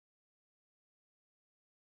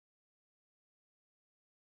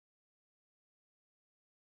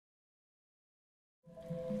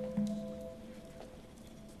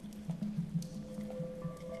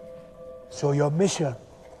So your mission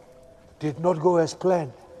did not go as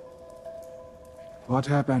planned? What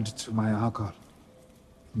happened to my uncle,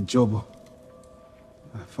 Jobo?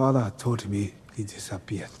 My father told me he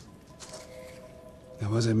disappeared. There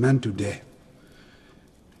was a man today,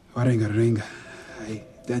 wearing a ring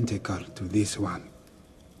identical to this one.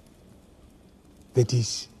 That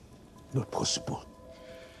is not possible.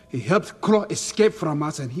 He helped Klaue escape from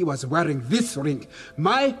us and he was wearing this ring,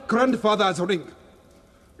 my grandfather's ring.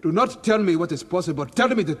 Do not tell me what is possible, tell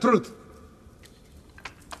me the truth.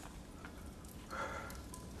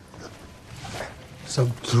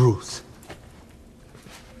 Some truths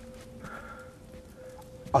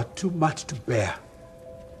are too much to bear,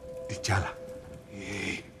 Michal.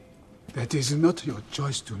 Hey, that is not your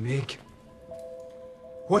choice to make.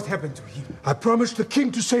 What happened to him? I promised the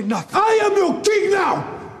king to say nothing. I am your king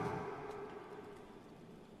now!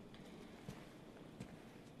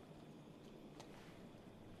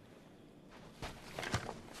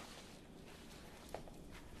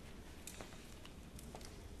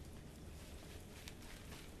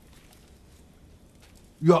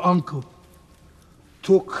 Your uncle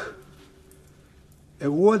took a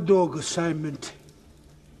war dog assignment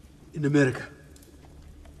in America.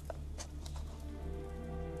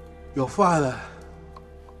 Your father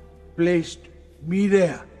placed me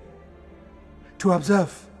there to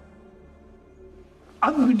observe.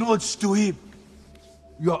 Unbeknownst to him,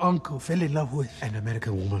 your uncle fell in love with an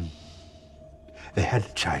American woman. They had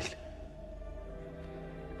a child.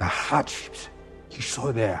 The hardships he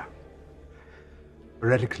saw there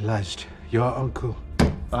radicalized your uncle.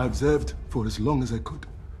 I observed for as long as I could.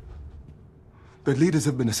 Their leaders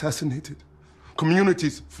have been assassinated.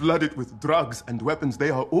 Communities flooded with drugs and weapons. They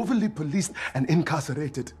are overly policed and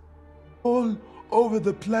incarcerated. All over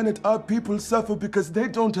the planet, our people suffer because they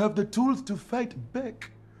don't have the tools to fight back.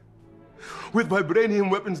 With vibranium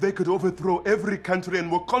weapons, they could overthrow every country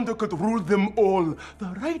and Wakanda could rule them all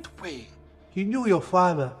the right way. He knew your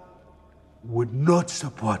father would not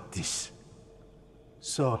support this.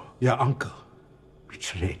 So, your uncle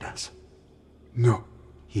betrayed us. No.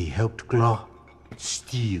 He helped Klaue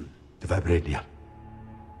steal the vibranium.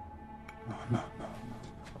 No.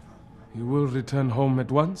 You will return home at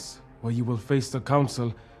once, or you will face the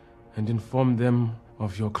council and inform them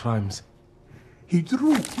of your crimes. He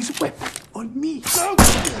drew his weapon on me.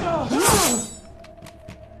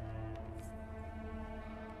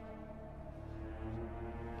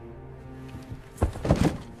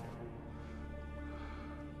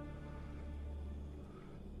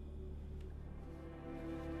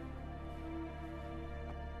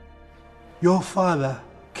 Your father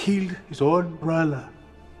killed his own brother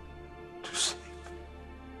to save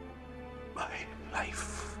my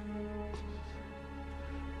life.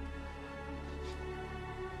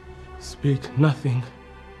 Speak nothing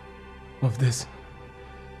of this.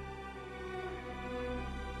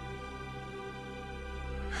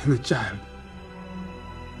 The child.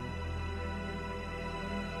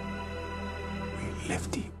 We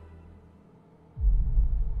left him.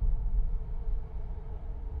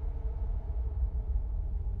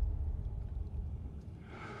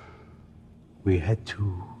 We had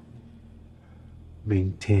to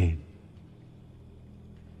maintain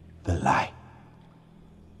the lie.